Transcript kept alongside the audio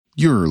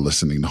You're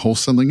listening to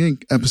Wholesaling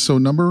Inc.,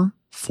 episode number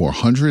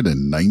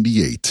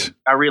 498.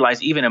 I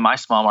realize even in my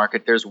small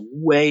market, there's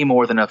way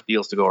more than enough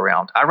deals to go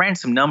around. I ran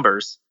some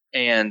numbers,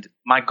 and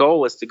my goal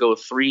was to go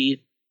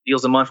 3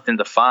 deals a month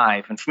into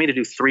 5. And for me to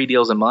do 3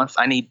 deals a month,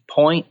 I need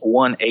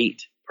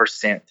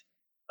 0.18%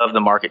 of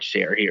the market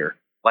share here,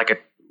 like a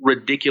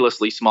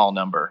ridiculously small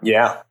number.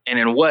 Yeah. And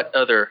in what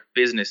other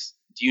business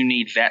do you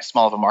need that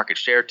small of a market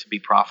share to be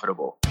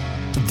profitable?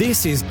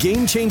 This is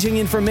game-changing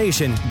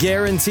information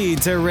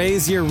guaranteed to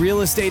raise your real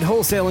estate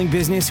wholesaling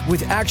business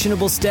with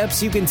actionable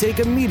steps you can take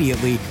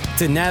immediately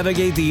to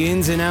navigate the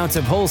ins and outs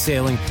of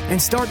wholesaling and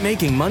start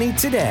making money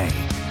today.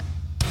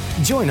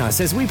 Join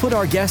us as we put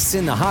our guests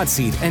in the hot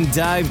seat and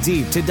dive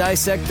deep to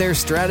dissect their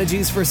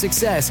strategies for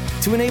success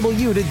to enable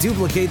you to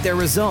duplicate their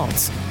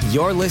results.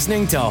 You're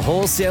listening to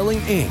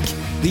Wholesaling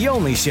Inc., the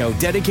only show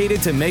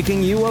dedicated to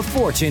making you a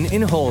fortune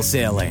in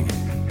wholesaling.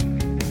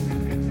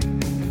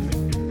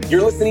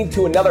 You're listening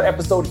to another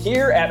episode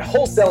here at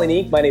Wholesaling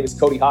Inc. My name is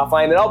Cody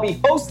Hoffine, and I'll be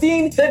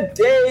hosting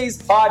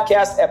today's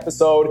podcast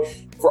episode.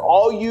 For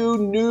all you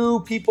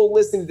new people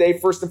listening today,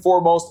 first and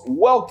foremost,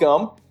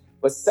 welcome.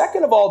 But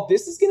second of all,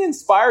 this is going to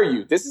inspire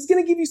you. This is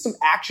going to give you some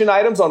action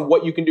items on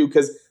what you can do,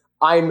 because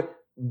I'm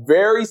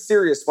very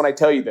serious when I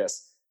tell you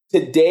this.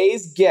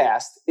 Today's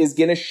guest is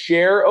going to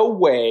share a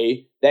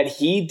way that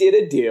he did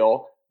a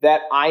deal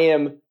that I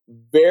am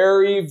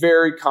very,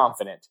 very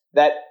confident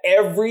that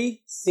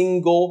every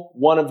single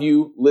one of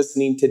you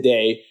listening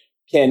today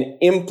can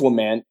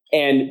implement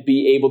and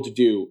be able to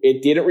do.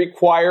 It didn't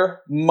require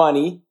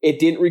money. It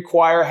didn't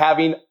require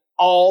having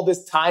all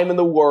this time in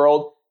the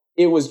world.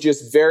 It was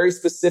just very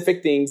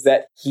specific things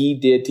that he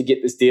did to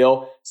get this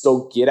deal.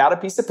 So get out a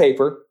piece of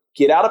paper,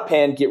 get out a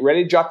pen, get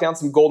ready to jot down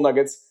some gold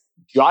nuggets,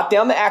 jot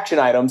down the action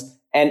items,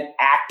 and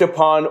act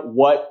upon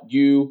what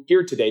you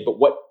hear today, but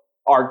what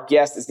our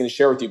guest is going to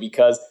share with you,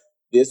 because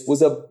this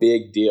was a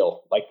big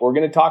deal. Like, we're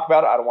going to talk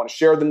about it. I don't want to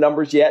share the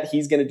numbers yet.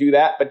 He's going to do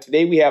that. But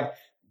today we have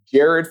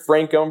Jared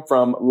Francom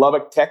from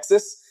Lubbock,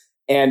 Texas.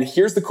 And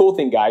here's the cool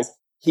thing, guys.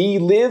 He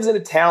lives in a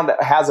town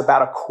that has about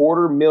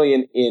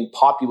 250,000 in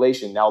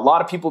population. Now, a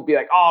lot of people be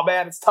like, oh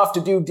man, it's tough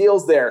to do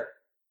deals there.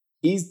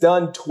 He's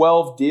done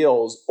 12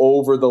 deals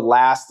over the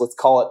last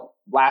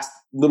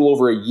little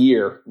over a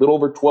year, little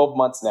over 12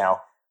 months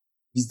now.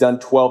 He's done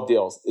 12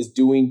 deals, is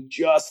doing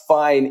just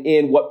fine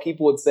in what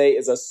people would say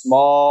is a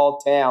small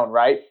town,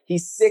 right?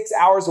 He's 6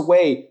 hours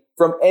away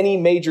from any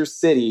major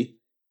city.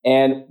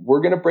 And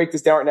we're going to break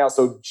this down right now.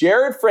 So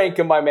Jared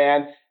Francom, my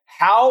man,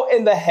 how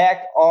in the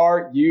heck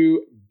are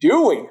you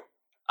doing?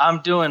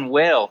 I'm doing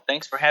well.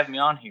 Thanks for having me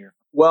on here.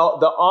 Well,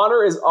 the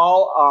honor is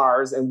all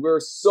ours, and we're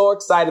so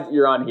excited that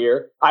you're on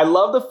here. I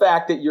love the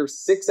fact that you're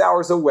 6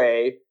 hours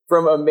away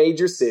from a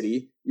major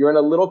city. You're in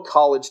a little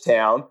college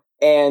town,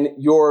 and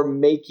you're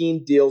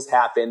making deals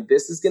happen.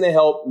 This is going to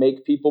help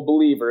make people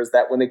believers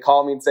that when they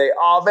call me and say,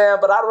 oh man,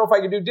 but I don't know if I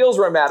can do deals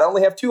where I'm at. I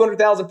only have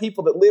 200,000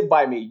 people that live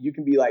by me. You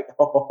can be like,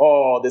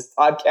 oh, this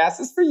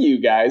podcast is for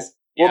you guys.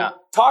 Yeah. Well,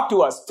 talk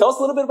to us. Tell us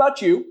a little bit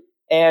about you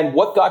and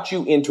what got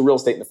you into real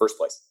estate in the first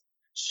place.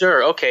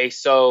 Sure. Okay.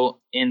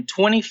 So in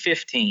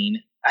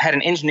 2015, I had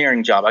an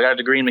engineering job. I got a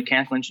degree in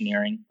mechanical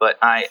engineering, but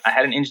I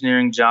had an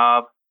engineering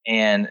job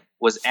and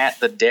was at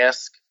the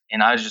desk,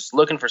 and I was just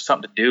looking for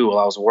something to do while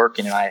I was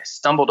working. And I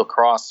stumbled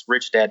across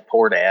Rich Dad,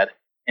 Poor Dad.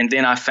 And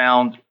then I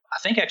found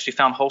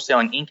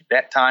Wholesaling Inc. at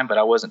that time, but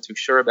I wasn't too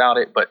sure about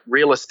it. But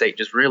real estate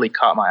just really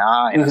caught my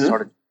eye. And I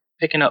started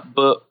picking up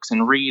books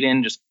and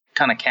reading just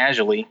kind of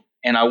casually.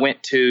 And I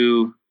went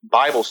to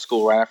Bible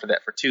school right after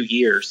that for 2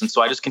 years. And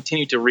so I just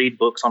continued to read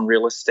books on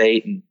real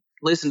estate and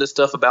listen to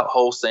stuff about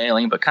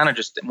wholesaling, but kind of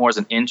just more as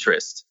an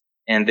interest.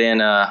 And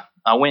then I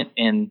went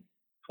in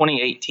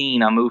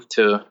 2018, I moved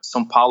to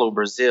São Paulo,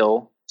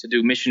 Brazil to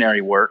do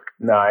missionary work.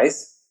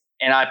 Nice.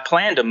 And I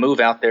planned to move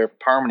out there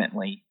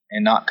permanently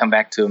and not come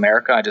back to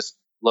America. I just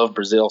love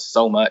Brazil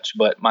so much,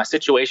 but my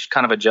situation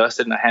kind of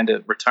adjusted and I had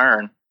to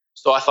return.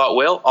 So I thought,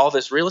 well, all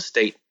this real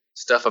estate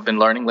stuff I've been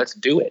learning, let's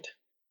do it.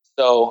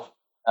 So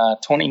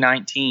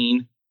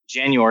 2019,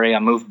 January, I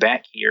moved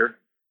back here.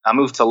 I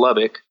moved to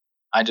Lubbock.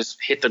 I just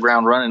hit the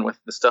ground running with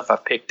the stuff I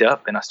picked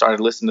up, and I started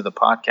listening to the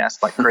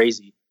podcast like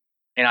crazy.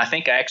 And I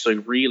think I actually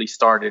really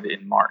started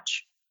in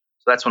March.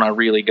 So that's when I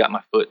really got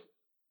my foot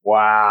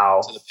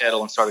to the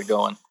pedal and started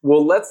going.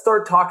 Well, let's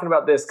start talking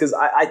about this, because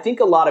I think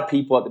a lot of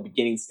people at the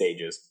beginning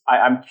stages,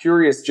 I'm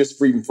curious just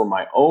for even for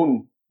my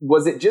own,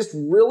 was it just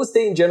real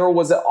estate in general?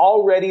 Was it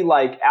already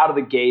like out of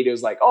the gate? It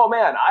was like, oh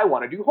man, I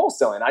want to do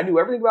wholesaling. I knew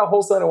everything about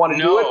wholesaling. I want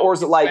to do it. Or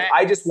is it like,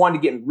 I just wanted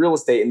to get in real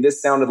estate and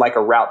this sounded like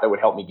a route that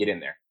would help me get in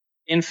there?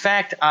 In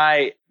fact,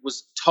 I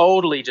was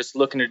totally just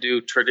looking to do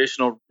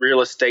traditional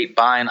real estate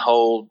buy and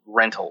hold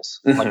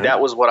rentals. Like that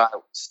was what I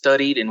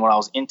studied and what I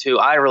was into.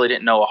 I really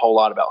didn't know a whole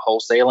lot about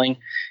wholesaling.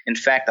 In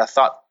fact,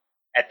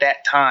 at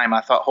that time, I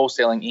thought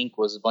Wholesaling Inc.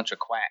 was a bunch of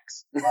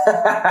quacks.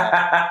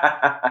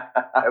 I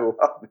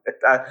love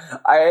it.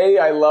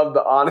 I love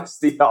the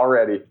honesty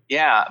already.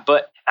 Yeah,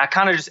 but I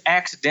kind of just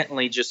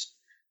accidentally just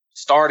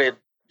started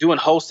doing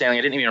wholesaling.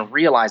 I didn't even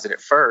realize it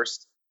at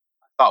first.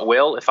 I thought,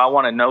 well, if I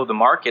want to know the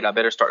market, I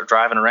better start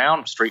driving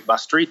around street by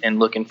street and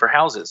looking for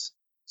houses.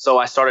 So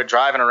I started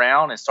driving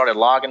around and started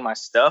logging my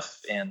stuff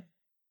and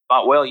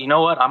thought, well, you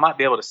know what? I might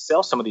be able to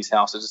sell some of these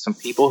houses to some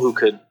people who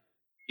could,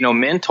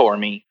 mentor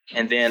me.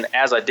 And then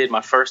as I did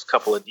my first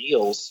couple of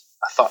deals,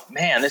 I thought,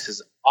 man, this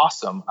is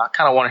awesome. I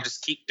kind of want to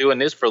just keep doing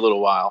this for a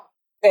little while.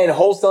 And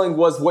wholesaling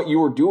was what you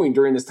were doing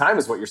during this time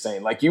is what you're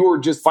saying. Like you were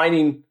just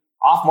finding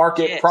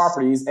off-market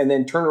properties and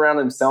then turn around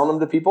and selling them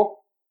to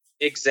people?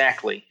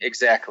 Exactly.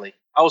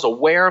 I was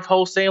aware of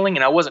wholesaling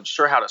and I wasn't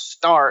sure how to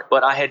start,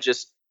 but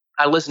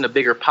I listened to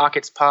Bigger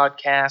Pockets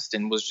podcast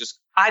and was just,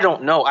 I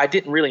don't know. I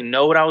didn't really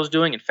know what I was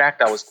doing. In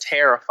fact, I was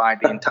terrified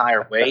the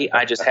entire way.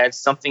 I just had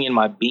something in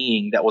my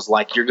being that was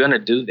like, you're going to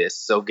do this,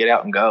 so get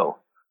out and go.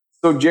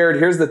 So Jared,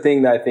 here's the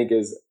thing that I think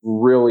is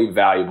really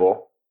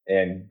valuable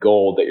and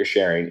gold that you're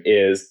sharing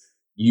is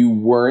you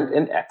weren't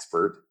an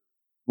expert.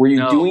 Were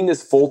you doing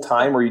this full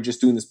time or are you just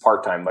doing this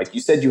part time? Like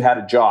you said, you had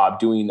a job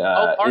doing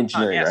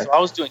engineering, right? So I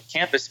was doing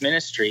campus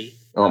ministry.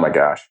 Oh my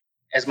gosh.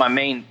 As my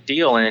main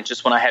deal. And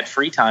just when I had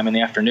free time in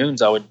the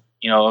afternoons, I would,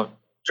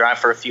 drive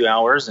for a few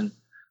hours and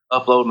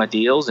upload my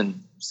deals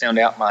and send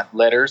out my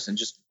letters and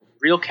just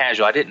real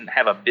casual. I didn't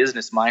have a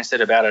business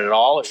mindset about it at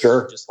all. It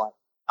was just like,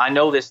 I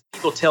know this,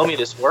 people tell me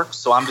this works,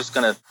 so I'm just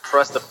going to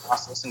trust the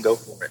process and go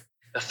for it.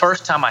 The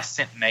first time I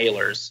sent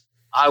mailers,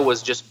 I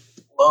was just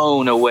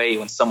blown away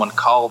when someone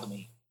called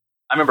me.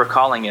 I remember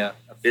calling a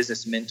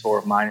business mentor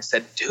of mine and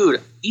said, dude,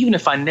 even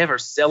if I never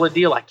sell a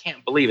deal, I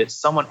can't believe it.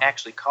 Someone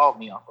actually called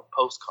me off a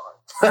postcard.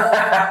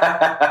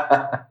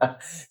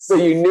 So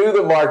you knew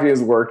the market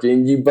was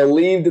working. You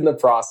believed in the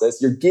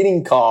process. You're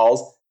getting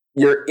calls.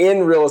 You're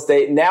in real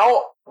estate.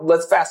 Now,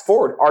 let's fast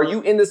forward. Are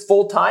you in this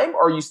full time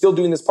or are you still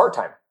doing this part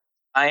time?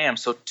 I am.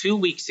 So 2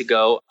 weeks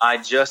ago, I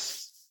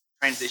just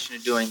transitioned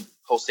to doing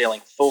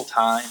wholesaling full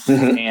time.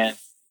 Mm-hmm. And,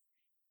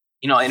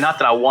 and not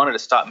that I wanted to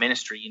stop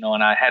ministry,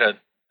 and I had a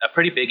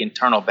pretty big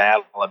internal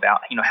battle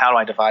about, how do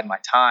I divide my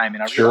time?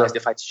 And I realized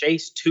if I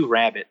chase two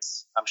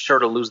rabbits, I'm sure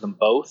to lose them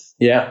both.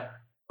 Yeah.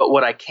 But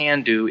what I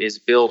can do is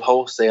build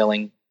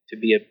wholesaling to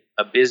be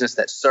a business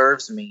that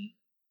serves me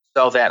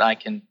so that I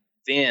can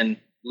then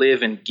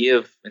live and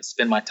give and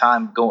spend my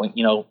time going,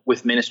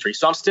 with ministry.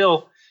 So I'm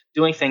still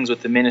doing things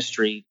with the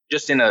ministry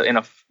just in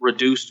a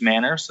reduced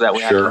manner so that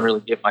way I can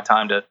really give my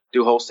time to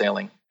do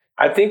wholesaling.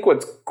 I think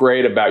what's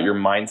great about your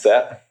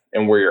mindset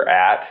and where you're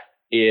at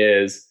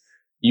is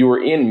you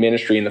were in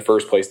ministry in the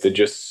first place to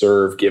just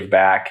serve, give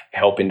back,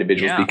 help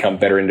individuals become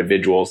better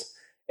individuals.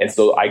 And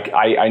so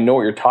I know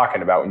what you're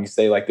talking about when you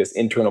say like this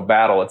internal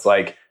battle. It's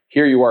like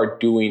here you are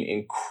doing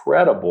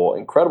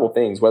incredible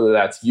things, whether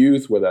that's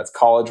youth, whether that's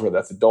college, whether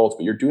that's adults,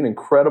 but you're doing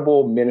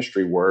incredible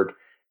ministry work.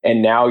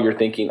 And now you're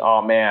thinking,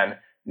 oh man,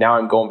 now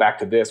I'm going back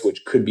to this,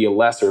 which could be a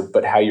lesser,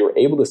 but how you're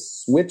able to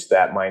switch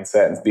that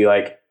mindset and be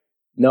like,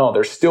 no,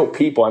 there's still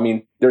people. I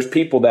mean, there's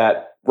people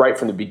that right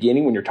from the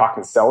beginning, when you're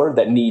talking to seller,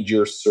 that need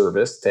your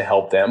service to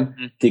help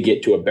them to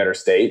get to a better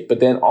state. But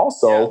then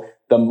also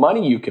the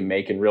money you can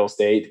make in real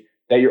estate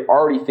that you're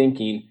already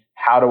thinking,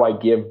 how do I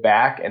give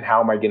back and how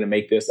am I going to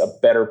make this a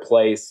better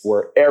place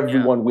where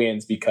everyone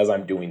wins because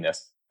I'm doing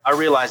this? I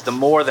realize the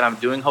more that I'm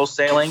doing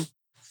wholesaling,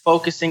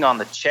 focusing on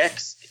the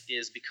checks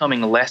is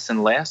becoming less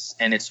and less.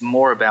 And it's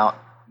more about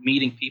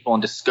meeting people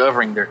and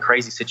discovering their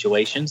crazy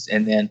situations.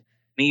 And then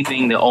me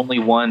being the only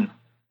one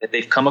that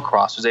they've come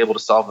across who's able to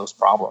solve those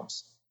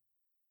problems.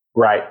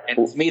 Right.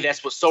 And to me,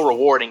 that's what's so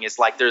rewarding is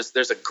like there's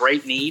a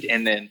great need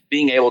and then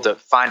being able to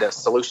find a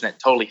solution that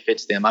totally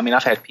fits them. I mean,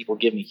 I've had people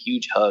give me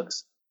huge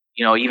hugs,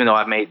 even though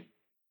I've made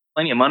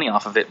plenty of money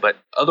off of it, but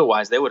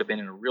otherwise they would have been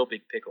in a real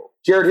big pickle.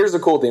 Jared, here's the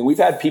cool thing. We've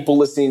had people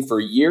listening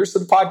for years to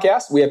the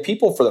podcast. We have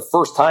people for the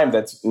first time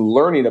that's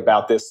learning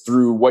about this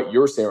through what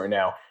you're saying right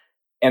now.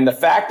 And the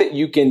fact that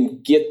you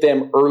can get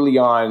them early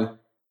on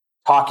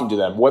talking to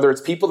them, whether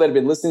it's people that have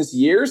been listening to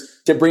years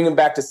to bring them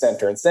back to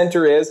center. And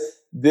center is,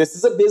 this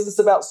is a business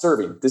about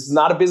serving. This is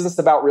not a business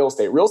about real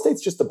estate. Real estate's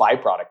just a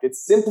byproduct.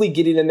 It's simply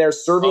getting in there,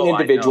 serving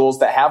individuals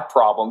that have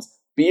problems,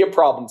 be a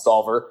problem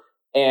solver.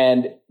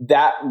 And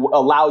that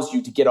allows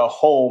you to get a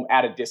home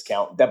at a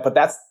discount. But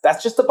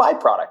that's just a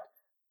byproduct.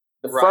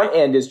 The front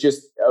end is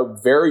just a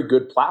very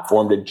good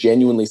platform to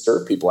genuinely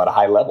serve people at a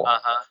high level.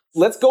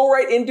 Let's go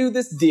right into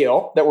this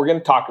deal that we're going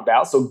to talk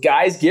about. So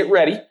guys, get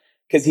ready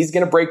because he's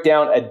going to break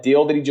down a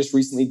deal that he just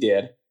recently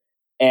did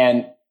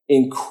and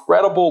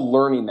incredible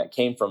learning that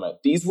came from it.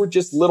 These were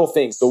just little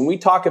things. So when we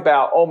talk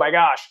about, oh my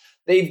gosh,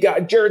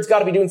 Jared's got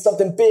to be doing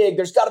something big.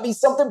 There's got to be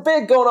something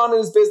big going on in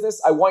his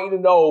business. I want you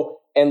to know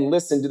and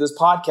listen to this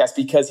podcast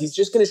because he's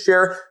just going to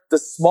share the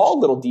small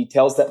little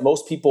details that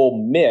most people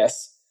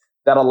miss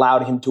that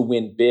allowed him to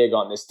win big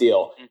on this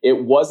deal.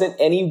 It wasn't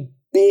any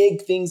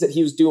big things that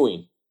he was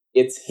doing.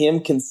 It's him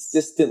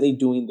consistently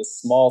doing the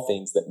small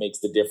things that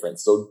makes the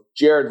difference. So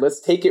Jared, let's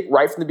take it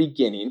right from the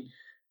beginning.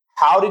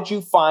 How did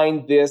you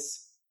find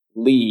this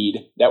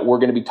lead that we're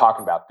going to be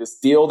talking about, this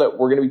deal that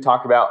we're going to be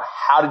talking about?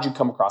 How did you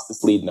come across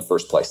this lead in the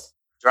first place?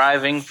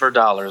 Driving for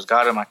dollars,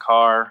 got in my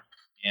car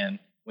and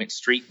went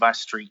street by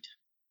street.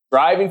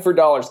 Driving for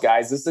dollars,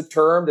 guys. This is a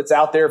term that's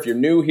out there. If you're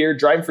new here,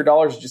 driving for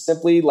dollars is just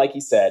simply, like he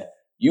said,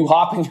 you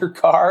hop in your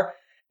car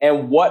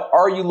and what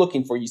are you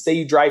looking for? You say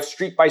you drive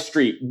street by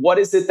street. What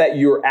is it that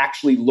you're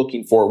actually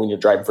looking for when you're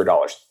driving for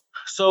dollars?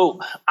 So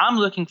I'm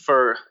looking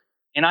for,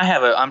 and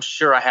I'm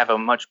sure I have a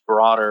much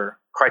broader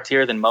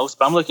criteria than most,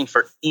 but I'm looking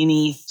for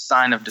any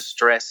sign of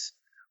distress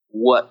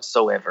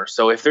whatsoever.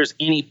 So if there's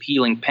any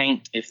peeling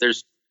paint, if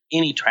there's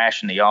any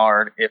trash in the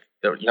yard, if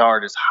the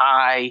yard is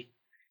high,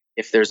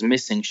 if there's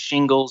missing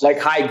shingles. Like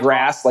high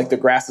grass, like the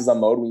grass is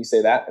unmowed when you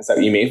say that? Is that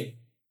what you mean?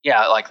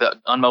 Yeah, like the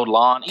unmowed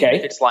lawn. Okay. Even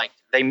if it's like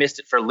they missed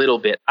it for a little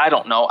bit. I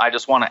don't know. I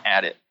just want to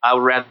add it. I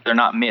would rather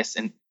not miss.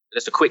 And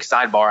just a quick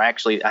sidebar,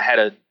 actually, I had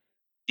a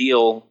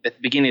deal at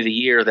the beginning of the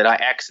year that I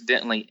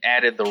accidentally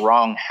added the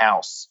wrong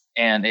house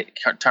and it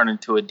turned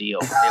into a deal.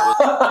 It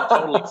was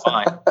totally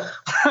fine.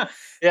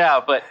 Yeah,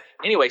 but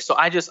anyway, so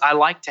I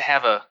like to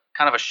have a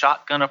kind of a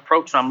shotgun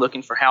approach when I'm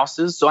looking for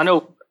houses. So I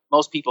know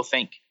most people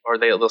think, or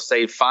they'll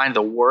say, find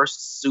the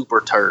worst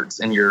super turds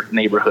in your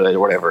neighborhood or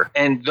whatever.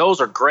 And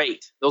those are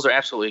great. Those are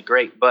absolutely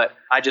great. But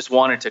I just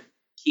wanted to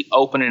keep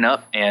opening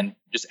up and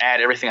just add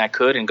everything I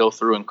could and go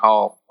through and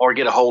call or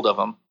get a hold of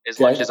them as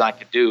much as I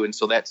could do. And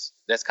so that's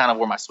kind of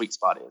where my sweet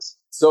spot is.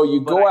 So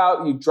you go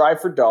out, you drive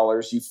for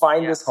dollars, you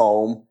find this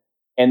home,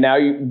 and now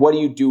what do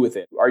you do with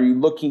it? Are you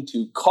looking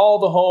to call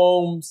the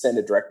home, send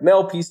a direct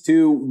mail piece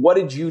to? What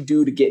did you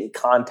do to get in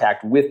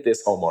contact with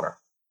this homeowner?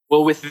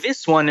 Well, with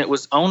this one, it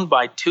was owned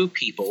by two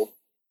people.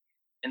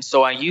 And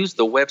so I used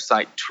the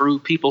website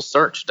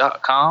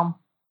truepeoplesearch.com.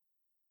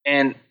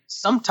 And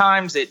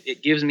sometimes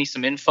it gives me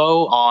some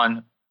info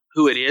on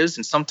who it is,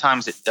 and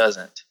sometimes it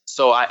doesn't.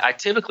 So I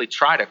typically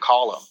try to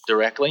call them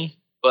directly.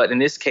 But in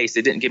this case,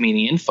 it didn't give me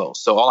any info.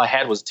 So all I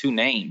had was two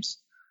names.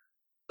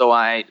 So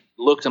I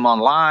looked them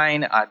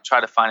online. I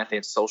tried to find if they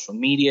had social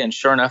media. And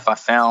sure enough, I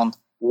found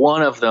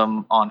one of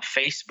them on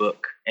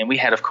Facebook, and we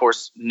had, of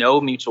course, no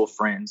mutual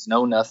friends,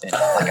 no nothing.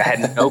 Like I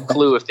had no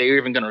clue if they were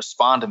even going to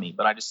respond to me,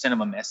 but I just sent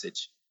them a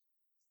message.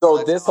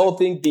 So this whole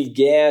thing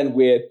began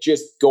with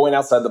just going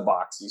outside the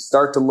box. You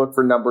start to look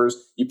for numbers.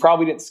 You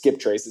probably didn't skip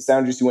trace. It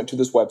sounded just you went to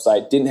this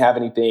website, didn't have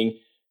anything.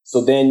 So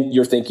then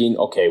you're thinking,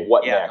 okay,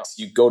 what next?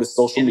 You go to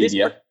social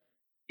media.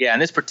 In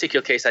this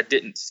particular case, I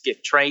didn't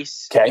skip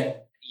trace. Okay.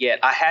 Yet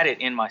I had it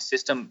in my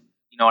system.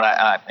 You know what?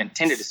 I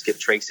intended to skip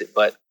trace it,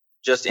 but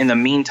just in the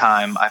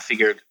meantime, I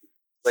figured,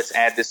 let's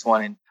add this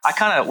one. And I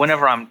kind of,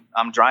 whenever I'm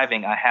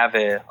driving, I have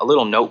a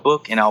little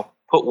notebook, and I'll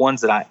put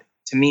ones that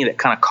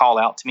kind of call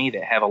out to me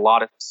that have a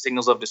lot of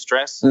signals of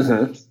distress.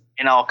 Mm-hmm.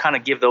 And I'll kind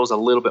of give those a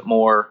little bit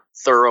more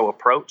thorough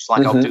approach.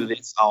 Like I'll do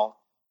this. I'll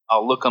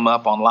look them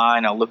up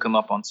online. I'll look them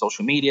up on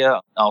social media.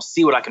 I'll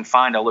see what I can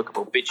find. I'll look up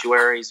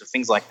obituaries or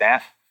things like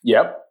that.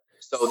 Yep.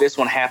 So this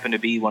one happened to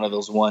be one of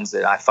those ones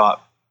that I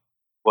thought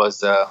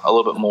was a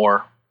little bit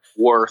more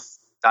worth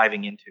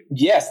diving into.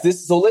 Yes.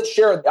 So let's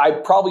share. I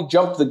probably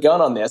jumped the gun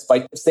on this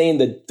by saying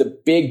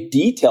the big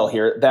detail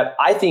here that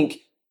I think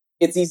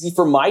it's easy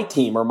for my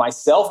team or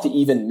myself to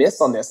even miss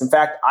on this. In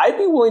fact, I'd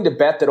be willing to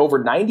bet that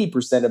over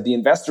 90% of the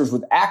investors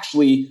would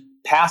actually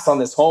pass on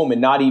this home and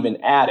not even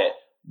add it.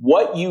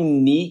 What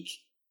unique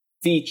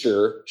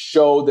feature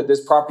showed that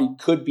this property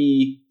could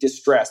be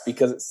distressed?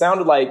 Because it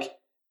sounded like,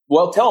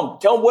 well, tell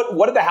them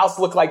what did the house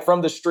look like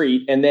from the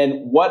street? And then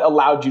what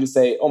allowed you to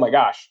say, oh my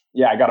gosh,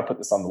 yeah, I got to put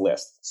this on the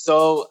list.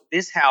 So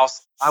this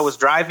house, I was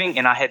driving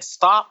and I had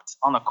stopped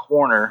on a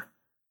corner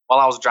while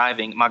I was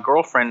driving. My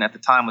girlfriend at the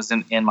time was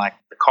in the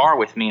car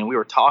with me, and we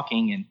were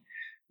talking, and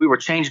we were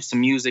changing some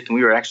music, and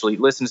we were actually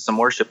listening to some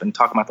worship and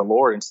talking about the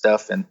Lord and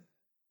stuff, and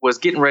was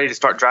getting ready to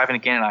start driving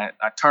again. And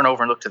I turn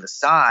over and look to the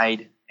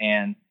side,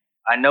 and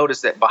I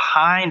noticed that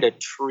behind a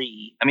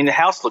tree, I mean, the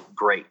house looked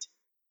great.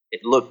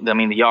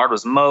 The yard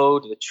was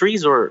mowed. The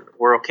trees were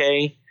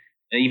okay.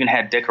 It even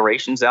had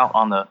decorations out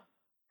on the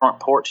front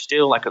porch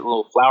still, like a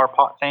little flower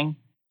pot thing.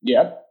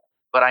 Yep.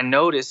 But I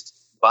noticed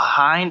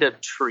behind a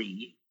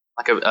tree,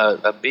 like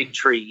a big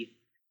tree,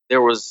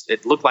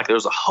 it looked like there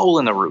was a hole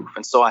in the roof.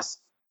 And so I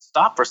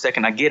stopped for a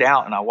second. I get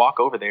out and I walk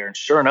over there, and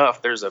sure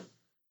enough, there's a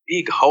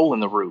big hole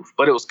in the roof,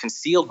 but it was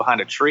concealed behind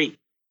a tree.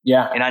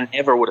 Yeah. And I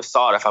never would have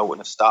saw it if I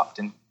wouldn't have stopped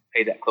and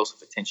paid that close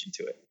of attention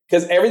to it.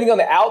 Because everything on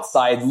the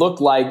outside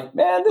looked like,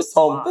 man, this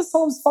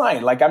home's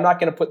fine. Like, I'm not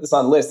going to put this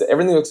on the list.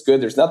 Everything looks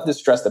good. There's nothing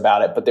distressed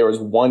about it. But there was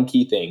one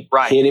key thing.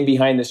 Right. Hidden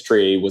behind this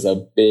tree was a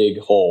big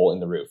hole in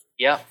the roof.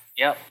 Yep.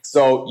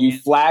 So you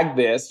flag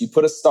this, you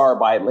put a star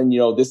by it, and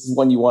this is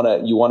one you want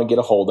to get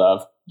a hold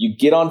of. You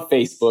get on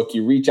Facebook,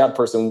 you reach out in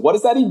person. What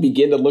does that even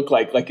begin to look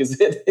like? Like, is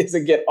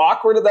it get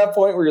awkward at that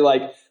point where you're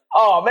like,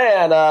 oh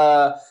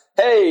man,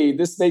 hey,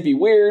 this may be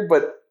weird,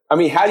 but I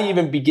mean, how do you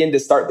even begin to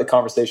start the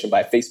conversation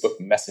by Facebook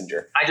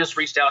Messenger? I just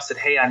reached out and said,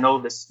 hey, I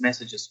know this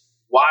message is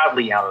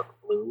wildly out of the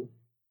blue,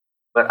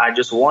 but I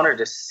just wanted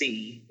to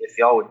see if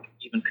y'all would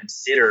even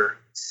consider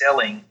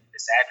selling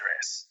this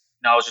address.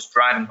 I was just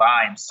driving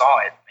by and saw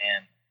it,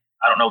 and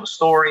I don't know the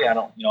story.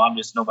 I'm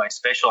just nobody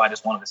special. I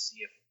just wanted to see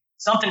if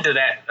something to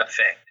that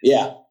effect.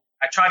 Yeah.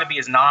 I try to be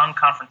as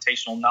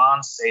non-confrontational,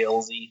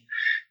 non-salesy,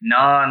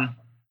 non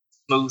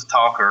smooth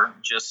talker.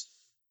 Just,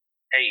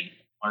 hey,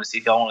 want to see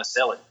if y'all want to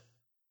sell it.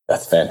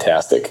 That's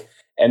fantastic.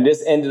 And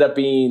this ended up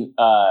being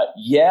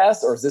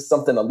yes, or is this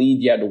something, a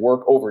lead you had to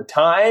work over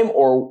time,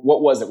 or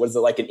what was it? Was it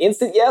like an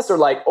instant yes, or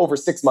like over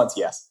 6 months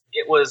yes?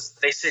 It was,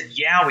 they said,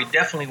 yeah, we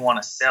definitely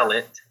want to sell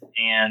it.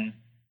 And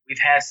we've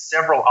had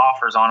several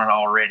offers on it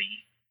already.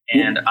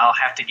 And I'll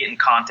have to get in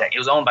contact. It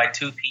was owned by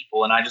 2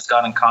 people, and I just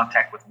got in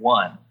contact with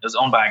one. It was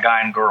owned by a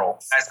guy and girl.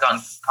 I just got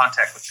in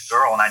contact with the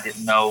girl, and I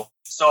didn't know.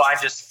 So I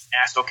just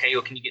asked, okay,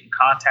 well, can you get in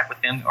contact with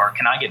them, or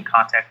can I get in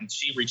contact? And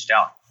she reached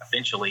out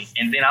eventually.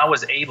 And then I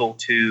was able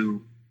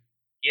to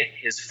get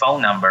his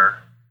phone number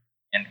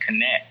and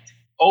connect.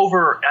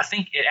 I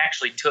think it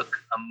actually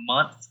took a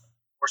month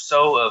or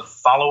so of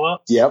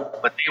follow-up. Yep.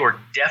 But they were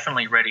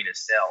definitely ready to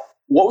sell.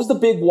 What was the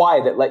big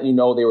why that let you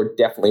know they were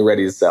definitely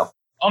ready to sell?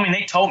 I mean,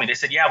 they told me, they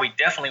said, yeah, we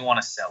definitely want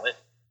to sell it.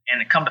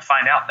 And come to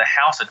find out, the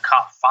house had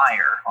caught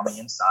fire on the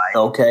inside.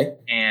 Okay.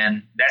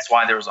 And that's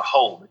why there was a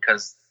hole,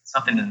 because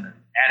something in the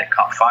attic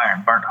caught fire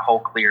and burnt a hole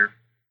clear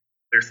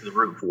through the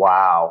roof.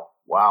 Wow.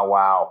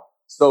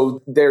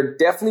 So they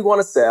definitely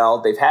want to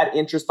sell. They've had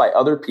interest by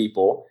other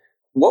people.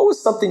 What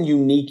was something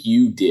unique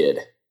you did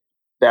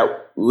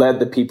that led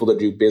the people to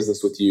do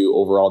business with you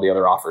over all the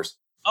other offers?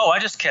 Oh, I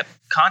just kept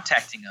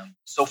contacting them.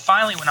 So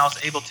finally, when I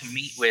was able to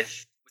meet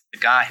with the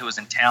guy who was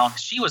in town,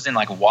 she was in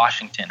like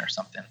Washington or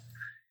something,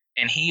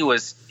 and he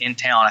was in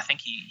town. I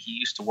think he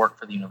used to work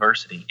for the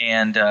university.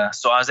 And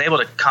so I was able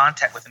to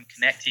contact with him,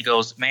 connect. He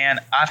goes, man,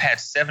 I've had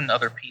 7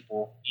 other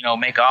people,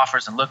 make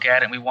offers and look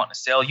at it, and we want to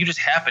sell. You just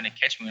happened to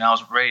catch me when I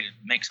was ready to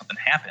make something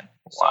happen.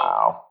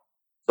 Wow.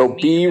 So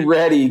be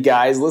ready,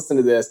 guys. Listen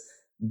to this.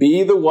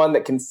 Be the one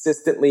that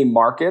consistently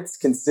markets.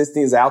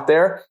 Consistency is out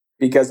there,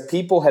 because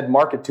people had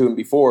marketed to him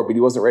before, but he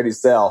wasn't ready to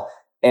sell.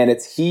 And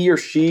it's he or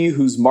she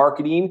who's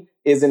marketing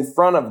is in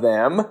front of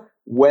them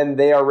when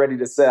they are ready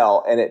to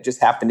sell. And it just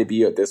happened to be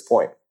you at this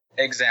point.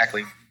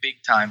 Exactly.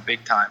 Big time.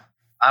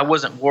 I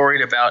wasn't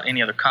worried about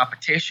any other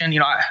competition.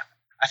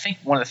 I think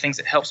one of the things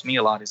that helps me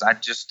a lot is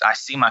I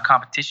see my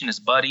competition as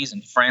buddies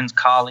and friends,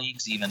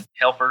 colleagues, even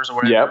helpers or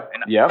whatever.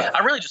 Yep.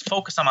 I really just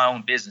focus on my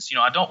own business.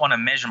 I don't want to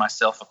measure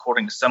myself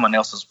according to someone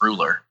else's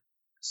ruler.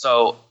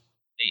 So,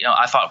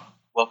 I thought,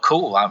 well,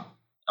 cool.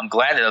 I'm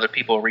glad that other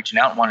people are reaching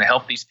out and wanting to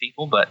help these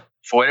people, but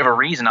for whatever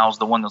reason, I was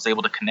the one that was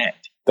able to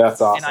connect.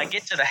 That's awesome. And I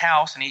get to the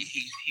house, and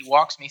he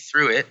walks me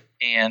through it,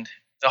 and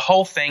the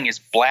whole thing is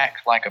black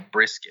like a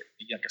brisket,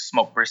 like a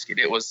smoked brisket.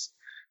 It was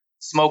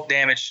smoke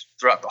damage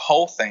throughout the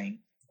whole thing.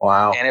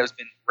 Wow. And it was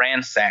been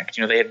ransacked.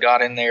 They had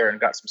got in there and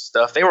got some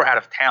stuff. They were out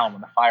of town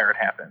when the fire had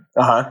happened.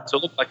 Uh-huh. So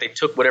it looked like they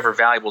took whatever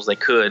valuables they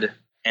could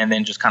and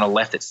then just kind of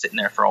left it sitting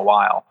there for a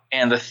while.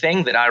 And the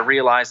thing that I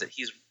realized that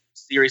he's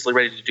seriously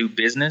ready to do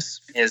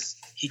business is,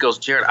 he goes,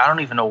 Jared, I don't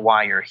even know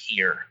why you're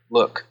here.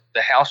 Look,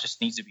 the house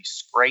just needs to be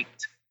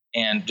scraped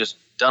and just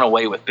done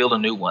away with, build a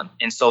new one.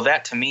 And so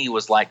that to me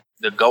was like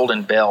the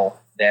golden bell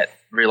that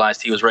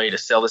realized he was ready to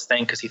sell this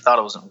thing, because he thought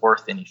it wasn't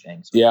worth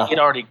anything. So yeah. He had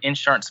already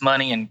insurance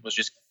money and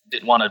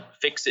didn't want to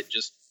fix it,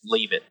 just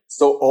leave it.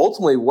 So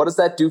ultimately, what does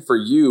that do for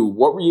you?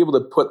 What were you able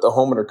to put the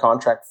home under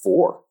contract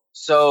for?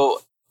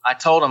 So I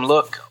told him,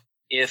 look,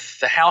 if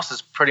the house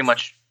is pretty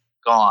much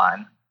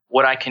gone,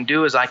 what I can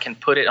do is I can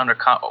put it under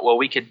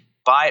we could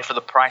buy it for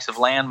the price of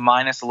land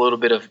minus a little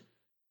bit of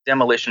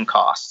demolition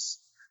costs,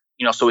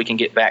 so we can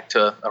get back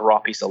to a raw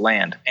piece of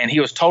land. And he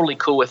was totally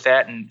cool with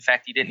that. And in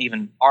fact, he didn't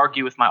even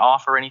argue with my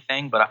offer or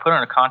anything, but I put it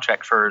under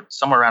contract for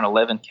somewhere around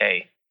 $11,000.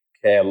 Okay,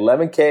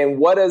 $11,000. And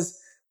what is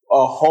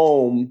a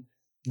home,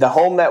 the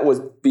home that was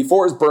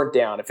before it was burnt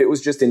down, if it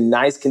was just in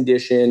nice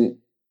condition,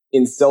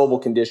 in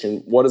sellable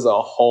condition, what is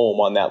a home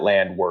on that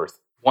land worth?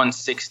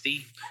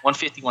 150,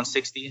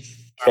 160.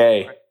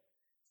 Okay.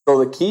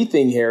 So the key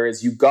thing here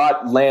is you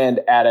got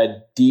land at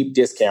a deep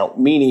discount,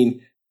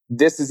 meaning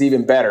this is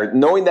even better.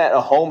 Knowing that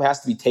a home has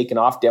to be taken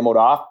off, demoed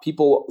off,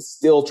 people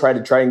still try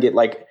and get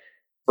like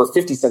for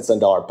 50 cents on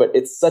the dollar, but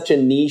it's such a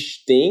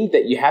niche thing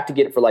that you have to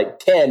get it for like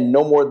 10,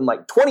 no more than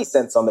like 20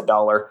 cents on the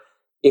dollar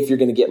if you're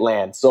going to get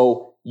land.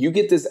 So you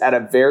get this at a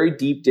very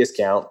deep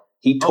discount.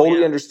 He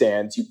totally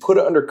understands. You put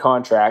it under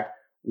contract.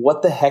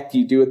 What the heck do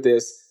you do with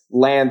this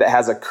land that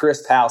has a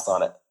crisp house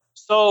on it?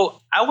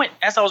 So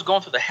as I was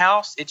going through the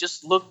house, it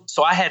just looked,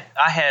 so I had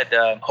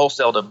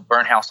wholesaled a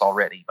burnt house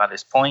already by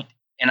this point.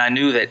 And I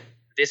knew that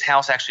this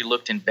house actually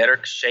looked in better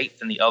shape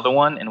than the other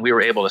one, and we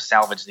were able to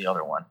salvage the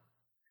other one.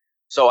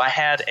 So I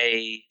had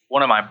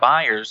one of my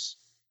buyers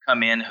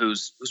come in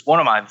who's one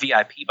of my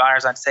VIP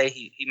buyers, I'd say.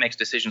 He makes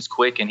decisions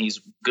quick, and he's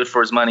good for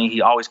his money.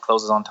 He always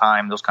closes on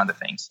time, those kind of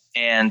things.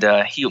 And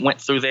he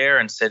went through there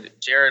and said,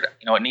 Jared,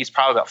 it needs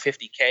probably about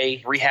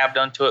 $50,000 rehab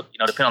done to it.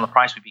 Depending on the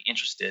price, we'd be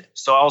interested.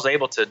 So I was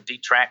able to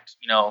detract,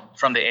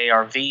 from the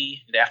ARV,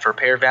 the after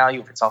repair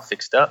value, if it's all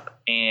fixed up.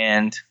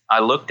 And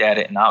I looked at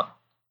it, and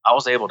I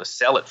was able to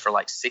sell it for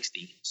like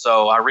 60.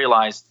 So I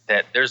realized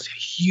that there's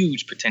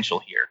huge potential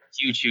here.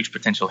 Huge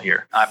potential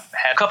here. I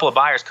had a couple of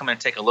buyers come in and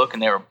take a look,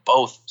 and they were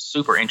both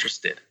super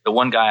interested. The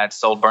one guy I'd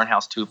sold burnt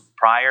house to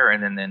prior,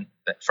 and then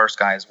the first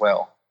guy as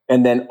well.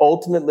 And then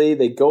ultimately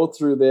they go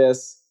through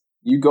this.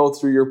 you go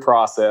through your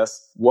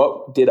process.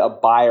 What did a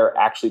buyer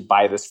actually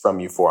buy this from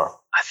you for?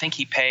 I think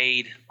he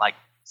paid like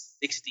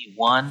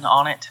 61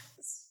 on it.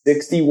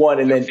 61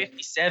 and then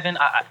 57.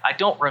 I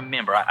don't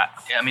remember.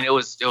 I mean, it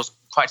was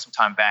quite some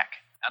time back.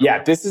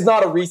 Yeah, this is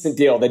not a recent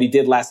deal that he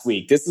did last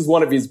week. This is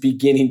one of his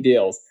beginning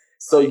deals.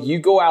 So you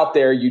go out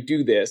there, you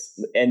do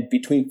this, and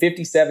between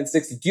 57,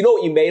 60, do you know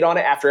what you made on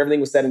it after everything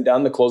was said and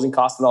done, the closing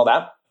costs and all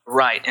that?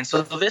 Right. And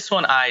so this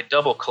one I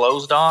double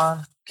closed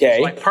on. Okay.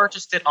 So I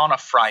purchased it on a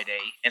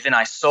Friday, and then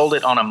I sold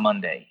it on a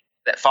Monday,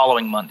 that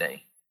following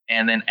Monday.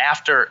 And then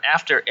after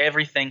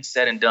everything's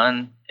said and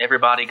done,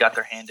 everybody got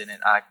their hand in it.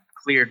 I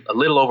cleared a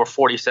little over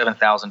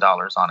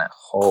 $47,000 on it.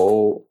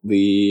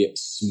 Holy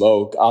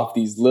smoke. Off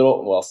these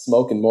little, well,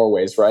 smoke in more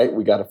ways, right?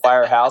 We got a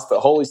firehouse, but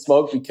holy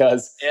smoke,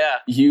 because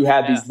you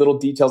had these little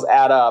details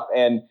add up.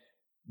 And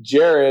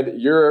Jared,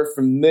 you're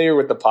familiar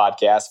with the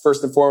podcast.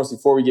 First and foremost,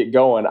 before we get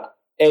going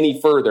any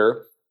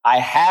further, I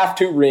have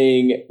to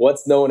ring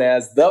what's known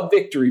as the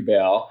victory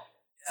bell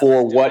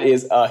for what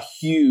is a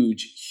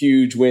huge,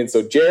 huge win.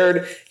 So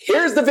Jared,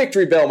 here's the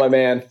victory bell, my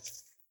man.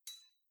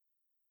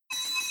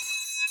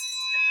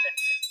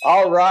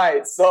 All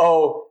right.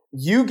 So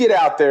you get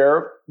out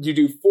there, you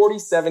do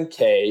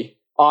 $47K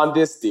on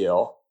this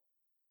deal.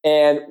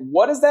 And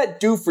what does that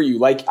do for you?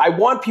 Like, I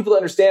want people to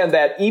understand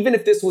that even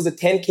if this was a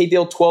 10K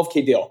deal,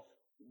 12K deal,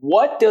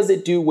 what does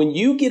it do when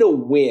you get a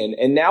win,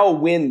 and now a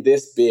win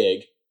this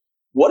big?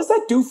 What does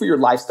that do for your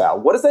lifestyle?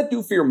 What does that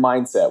do for your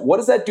mindset? What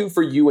does that do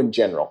for you in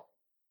general?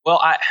 Well,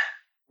 I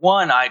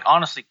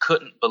honestly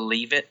couldn't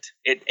believe it.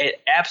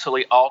 It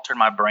absolutely altered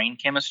my brain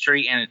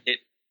chemistry. And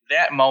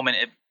that moment,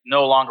 it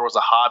no longer was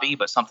a hobby,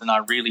 but something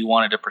I really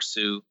wanted to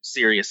pursue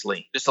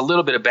seriously. Just a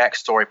little bit of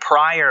backstory.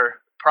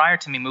 Prior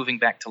to me moving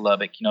back to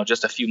Lubbock,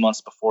 just a few months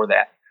before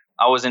that,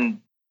 I was doing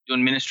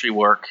ministry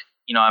work.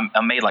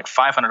 I made like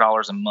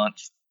 $500 a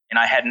month, and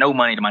I had no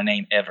money to my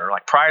name ever.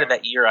 Like prior to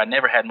that year, I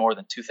never had more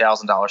than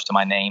 $2,000 to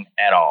my name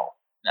at all.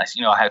 I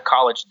had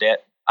college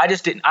debt. I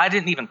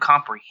didn't even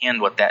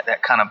comprehend what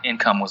that kind of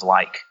income was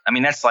like. I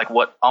mean, that's like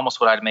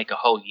almost what I'd make a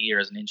whole year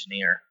as an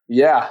engineer.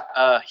 Yeah.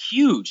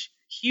 Huge.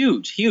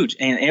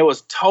 And it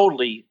was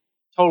totally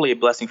a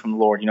blessing from the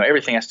Lord.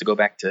 Everything has to go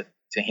back to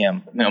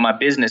him. My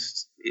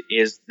business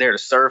is there to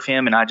serve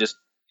him. And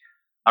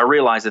I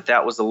realized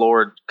that was the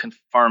Lord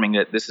confirming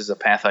that this is a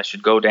path I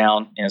should go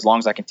down. And as long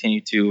as I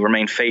continue to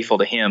remain faithful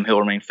to him, he'll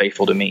remain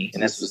faithful to me.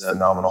 And this was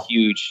phenomenal.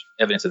 Huge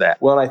evidence of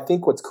that. Well, and I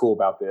think what's cool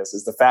about this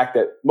is the fact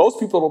that most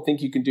people don't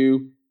think you can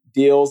do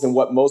deals in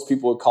what most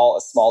people would call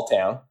a small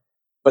town.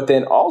 But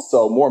then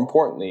also, more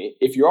importantly,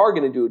 if you are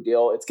going to do a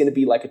deal, it's going to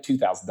be like a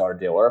 $2,000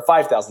 deal or a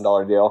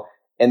 $5,000 deal.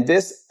 And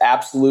this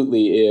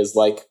absolutely is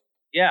like,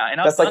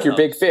 that's like your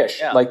big fish.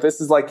 Yeah. Like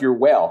this is like your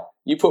whale.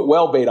 You put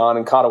whale bait on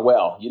and caught a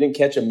whale. You didn't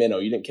catch a minnow.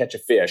 You didn't catch a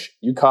fish.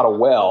 You caught a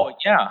whale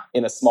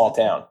in a small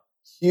town.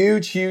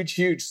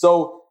 Huge.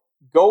 So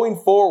going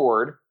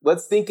forward,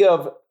 let's think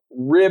of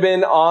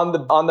ribbon on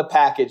the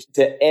package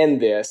to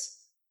end this.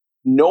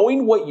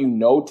 Knowing what you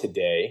know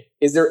today,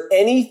 is there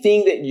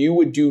anything that you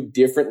would do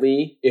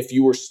differently if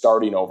you were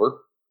starting over?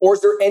 Or is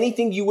there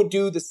anything you would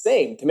do the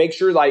same to make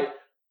sure like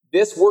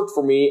this worked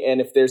for me? And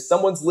if there's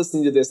someone's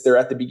listening to this, they're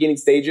at the beginning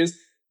stages,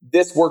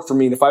 this worked for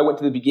me. And if I went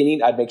to the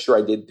beginning, I'd make sure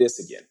I did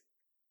this again.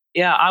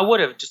 Yeah, I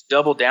would have just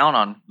doubled down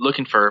on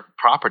looking for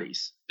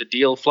properties. The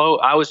deal flow,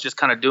 I was just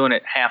kind of doing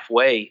it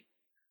halfway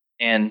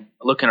and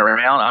looking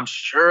around. I'm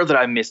sure that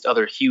I missed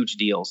other huge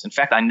deals. In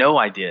fact, I know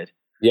I did.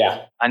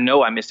 Yeah. I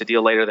know I missed a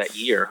deal later that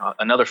year,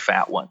 another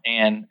fat one,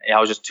 and I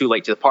was just too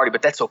late to the party,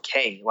 but that's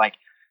okay. Like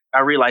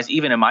I realized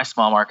even in my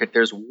small market,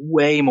 there's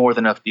way more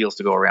than enough deals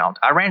to go around.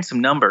 I ran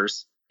some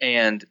numbers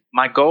and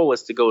my goal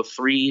was to go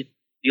 3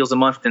 deals a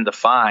month into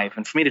 5.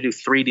 And for me to do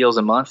 3 deals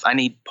a month, I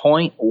need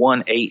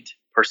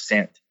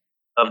 0.18%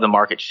 of the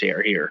market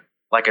share here,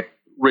 like a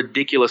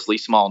ridiculously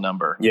small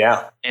number.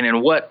 Yeah. And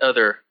in what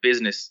other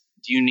business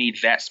do you need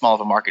that small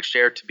of a market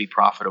share to be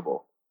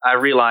profitable? I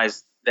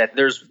realized that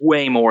there's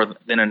way more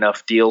than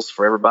enough deals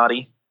for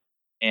everybody.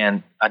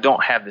 And I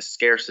don't have this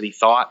scarcity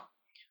thought.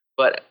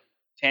 But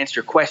to answer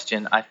your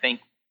question, I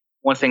think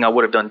one thing I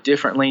would have done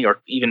differently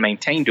or even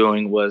maintained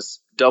doing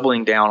was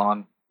doubling down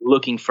on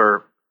looking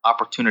for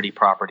opportunity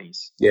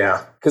properties.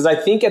 Yeah. Because I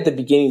think at the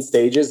beginning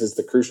stages is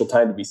the crucial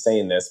time to be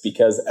saying this,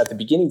 because at the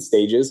beginning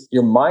stages,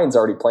 your mind's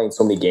already playing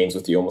so many games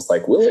with you, almost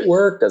like, will it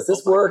work? Does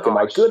this work? Am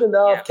I good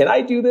enough? Yeah. Can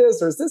I do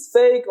this? Or is this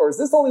fake? Or is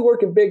this only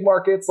work in big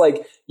markets?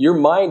 Like your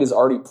mind is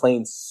already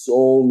playing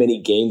so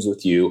many games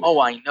with you. Oh,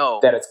 I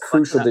know. That it's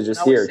crucial to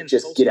just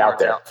get out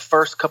there. The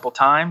first couple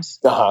times,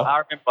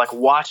 I remember like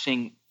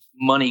watching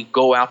money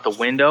go out the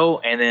window,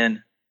 and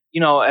then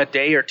a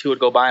day or two would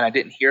go by and I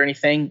didn't hear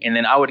anything. And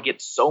then I would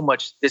get so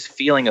much this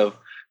feeling of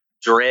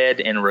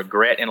dread and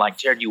regret. And like,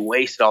 Jared, you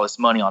wasted all this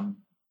money on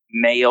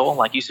mail.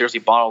 Like you seriously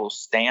bought all those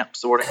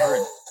stamps or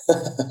whatever.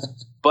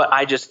 But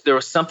there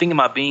was something in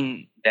my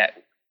being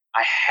that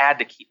I had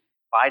to keep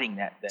fighting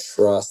that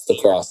trust the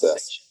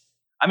process.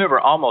 I remember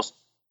almost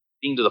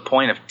being to the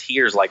point of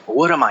tears, like,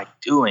 what am I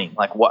doing?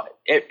 Like, what?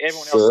 Everyone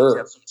else seems to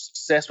have some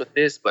success with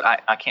this, but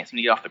I can't seem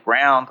to get off the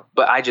ground.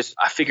 But I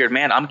figured,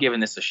 man, I'm giving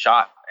this a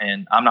shot,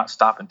 and I'm not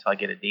stopping until I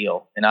get a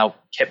deal. And I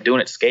kept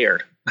doing it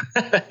scared.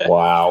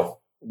 Wow.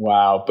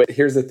 But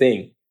here's the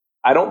thing.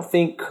 I don't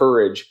think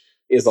courage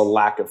is a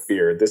lack of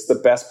fear. This is the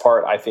best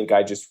part I think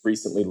I just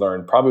recently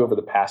learned, probably over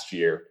the past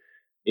year,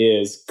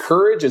 is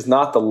courage is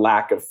not the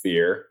lack of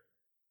fear.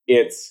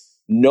 It's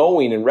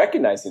knowing and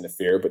recognizing the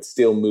fear, but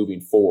still moving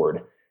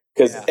forward.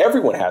 Because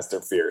everyone has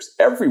their fears.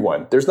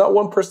 Everyone. There's not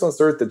one person on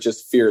this earth that's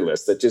just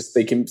fearless, that just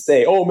they can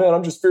say, oh man,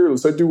 I'm just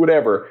fearless, I do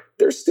whatever.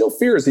 There's still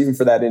fears even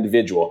for that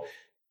individual.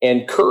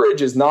 And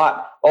courage is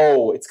not,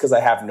 oh, it's because I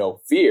have no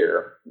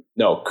fear.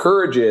 No,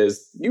 courage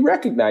is you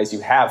recognize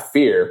you have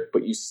fear,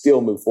 but you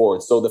still move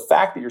forward. So the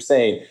fact that you're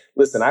saying,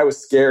 listen, I was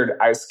scared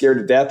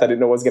to death. I didn't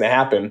know what was going to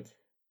happen,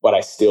 but I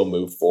still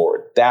moved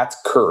forward. That's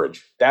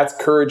courage. That's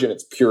courage in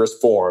its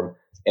purest form.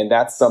 And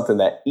that's something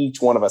that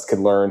each one of us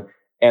can learn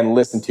and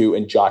listen to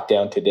and jot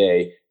down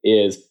today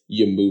is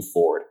you move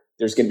forward.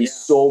 There's going to be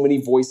so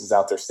many voices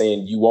out there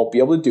saying you won't be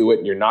able to do it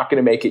and you're not going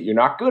to make it. You're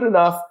not good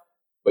enough,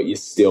 but you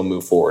still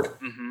move forward.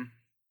 Mm-hmm.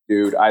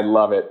 Dude, I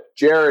love it.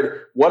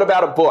 Jared, what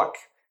about a book?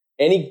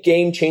 Any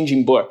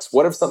game-changing books?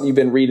 What if something you've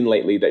been reading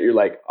lately that you're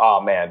like, oh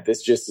man,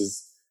 this just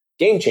is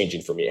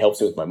game-changing for me. It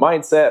helps me with my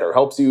mindset or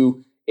helps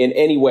you in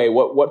any way.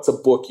 What's a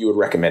book you would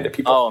recommend to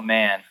people? Oh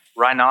man,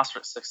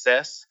 Rhinoceros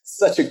Success.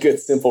 Such a good,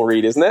 simple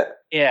read, isn't it?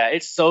 Yeah,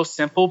 it's so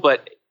simple,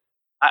 but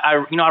I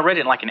read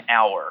it in like an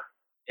hour.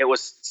 It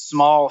was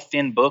small,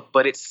 thin book,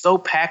 but it's so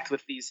packed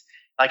with these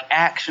like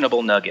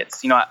actionable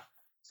nuggets.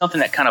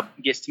 Something that kind of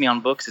gets to me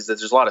on books is that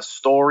there's a lot of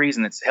stories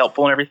and it's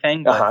helpful and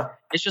everything, but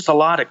it's just a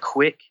lot of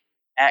quick,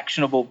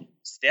 actionable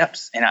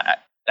steps. And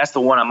that's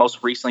the one I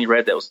most recently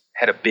read that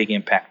had a big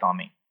impact on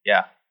me.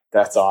 Yeah.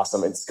 That's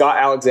awesome. And Scott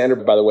Alexander,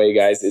 by the way,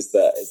 guys, is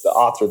the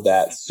author of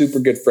that. Super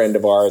good friend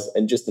of ours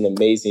and just an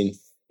amazing,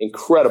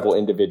 incredible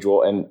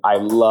individual. And I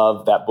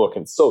love that book.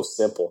 And it's so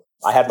simple.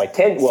 I had my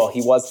 10, well,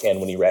 he was 10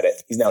 when he read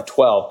it. He's now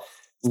 12.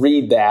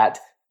 Read that.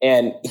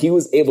 And he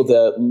was able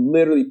to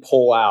literally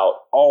pull out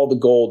all the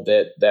gold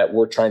that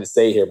we're trying to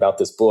say here about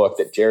this book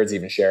that Jared's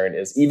even sharing.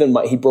 Is even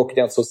he broke it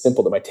down so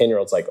simple that my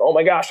 10-year-old's like, oh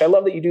my gosh, I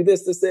love that you do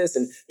this,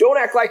 and don't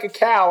act like a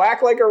cow,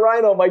 act like a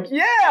rhino. I'm like,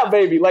 yeah,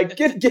 baby, like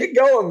get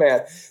going,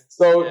 man.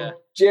 So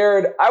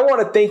Jared, I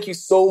want to thank you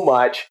so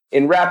much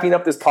in wrapping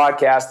up this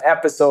podcast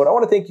episode. I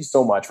want to thank you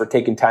so much for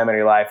taking time out of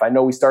your life. I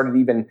know we started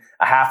even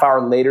a half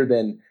hour later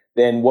than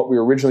what we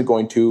were originally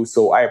going to.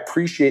 So I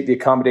appreciate the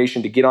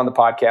accommodation to get on the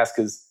podcast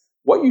because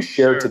what you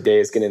shared today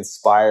is going to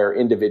inspire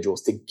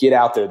individuals to get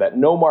out there, that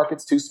no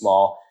market's too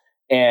small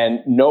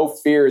and no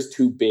fear is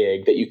too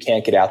big that you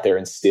can't get out there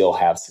and still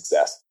have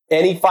success.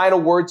 Any final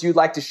words you'd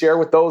like to share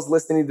with those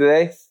listening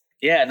today?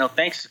 Yeah, no,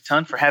 thanks a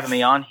ton for having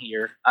me on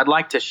here. I'd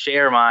like to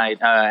share my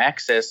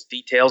access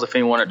details if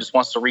anyone just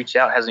wants to reach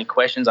out, has any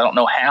questions. I don't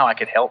know how I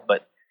could help,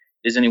 but if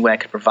there's any way I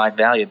could provide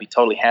value, I'd be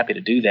totally happy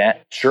to do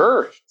that.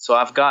 Sure. So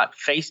I've got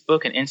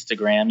Facebook and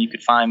Instagram. You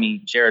could find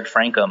me, Jared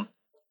Frankum.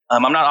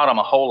 I'm not out on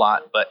a whole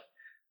lot, but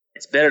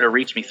it's better to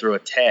reach me through a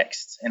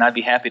text, and I'd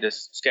be happy to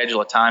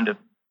schedule a time to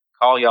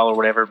call y'all or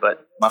whatever.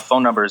 But my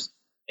phone number is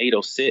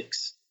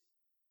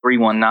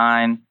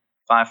 806-319-5423.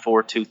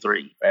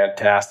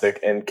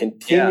 Fantastic. And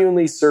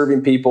continually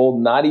serving people,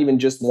 not even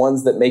just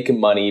ones that make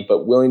money,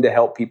 but willing to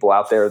help people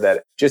out there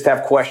that just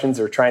have questions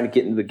or trying to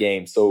get into the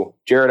game. So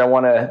Jared, I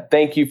want to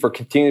thank you for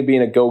continuing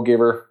being a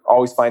go-giver,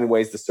 always finding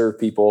ways to serve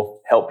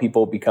people, help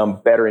people become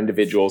better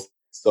individuals.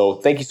 So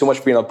thank you so much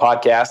for being on the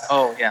podcast.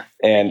 Oh, yeah.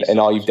 And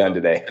all you've done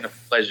today. It's been a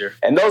pleasure.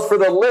 And those for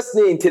the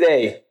listening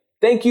today,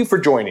 thank you for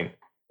joining.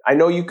 I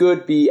know you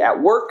could be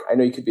at work. I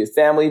know you could be with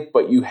family,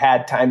 but you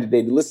had time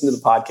today to listen to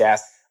the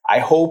podcast. I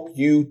hope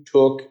you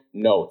took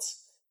notes.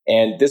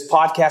 And this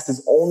podcast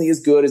is only as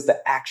good as the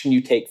action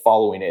you take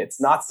following it. It's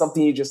not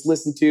something you just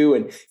listen to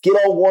and get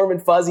all warm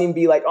and fuzzy and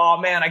be like, oh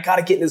man, I got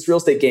to get in this real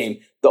estate game.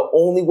 The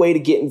only way to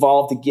get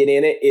involved, to get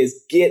in it,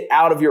 is get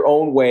out of your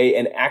own way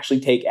and actually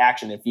take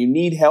action. If you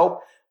need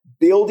help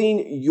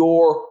building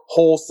your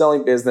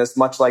wholesaling business,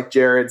 much like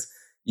Jared's,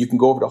 you can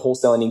go over to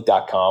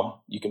wholesalinginc.com.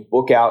 You can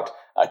book out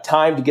a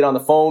time to get on the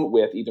phone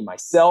with either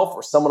myself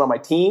or someone on my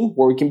team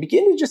where we can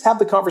begin to just have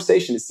the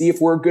conversation to see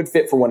if we're a good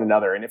fit for one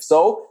another. And if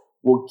so,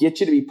 we'll get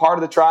you to be part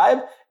of the tribe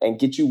and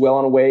get you well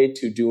on the way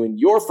to doing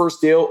your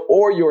first deal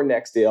or your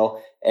next deal.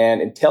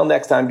 And until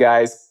next time,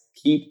 guys,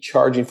 keep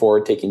charging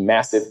forward, taking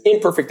massive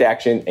imperfect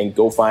action, and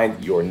go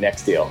find your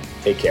next deal.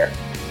 Take care.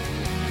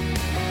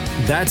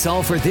 That's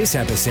all for this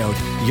episode.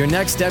 Your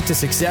next step to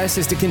success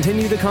is to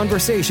continue the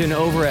conversation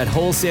over at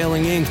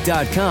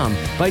wholesalinginc.com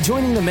by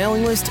joining the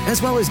mailing list,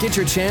 as well as get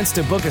your chance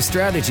to book a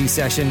strategy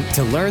session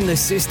to learn the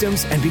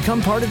systems and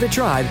become part of the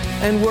tribe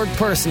and work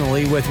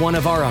personally with one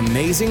of our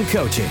amazing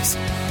coaches.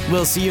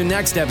 We'll see you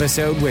next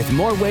episode with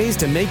more ways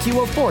to make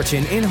you a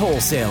fortune in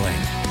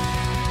wholesaling.